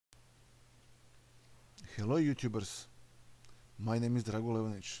Hello YouTubers, my name is Drago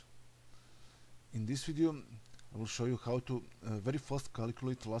Levanic. In this video I will show you how to very fast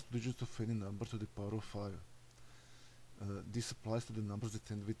calculate last digits of any number to the power of 5. This applies to the numbers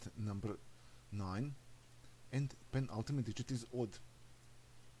that end with number 9 and penultimate digit is odd.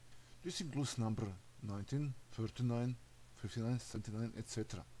 This includes number 19, 39, 59, 79,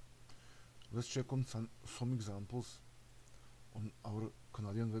 etc. Let's check on some examples on our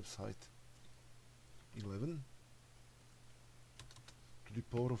Canadian website. 11 to the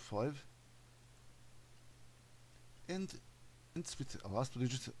power of 5 and ends with last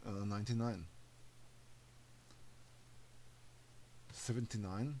digit 99.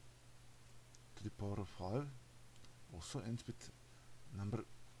 79 to the power of 5 also ends with number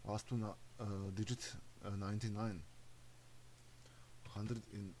last two digit 99.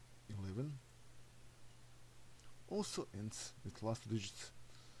 111 also ends with last digit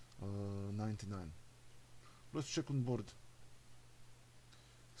 99. Let's check on board.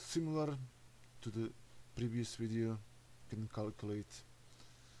 Similar to the previous video, you can calculate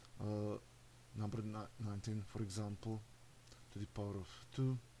number 19, for example, to the power of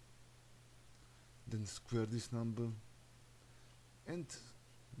 2, then square this number, and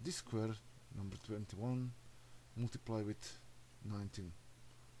this square, number 21, multiply with 19,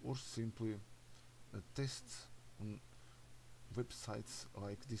 or simply test on websites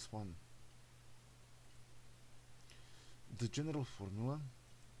like this one. The general formula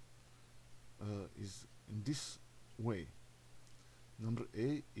is in this way. Number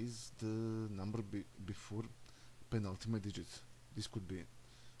A is the number before penultimate digit. This could be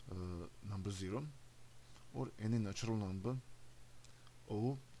number 0 or any natural number.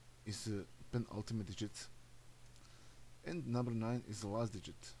 O is the penultimate digit and number 9 is the last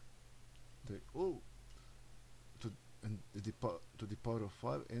digit. The O to the power of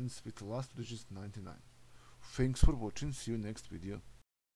 5 ends with the last digit 99. Thanks for watching, see you next video.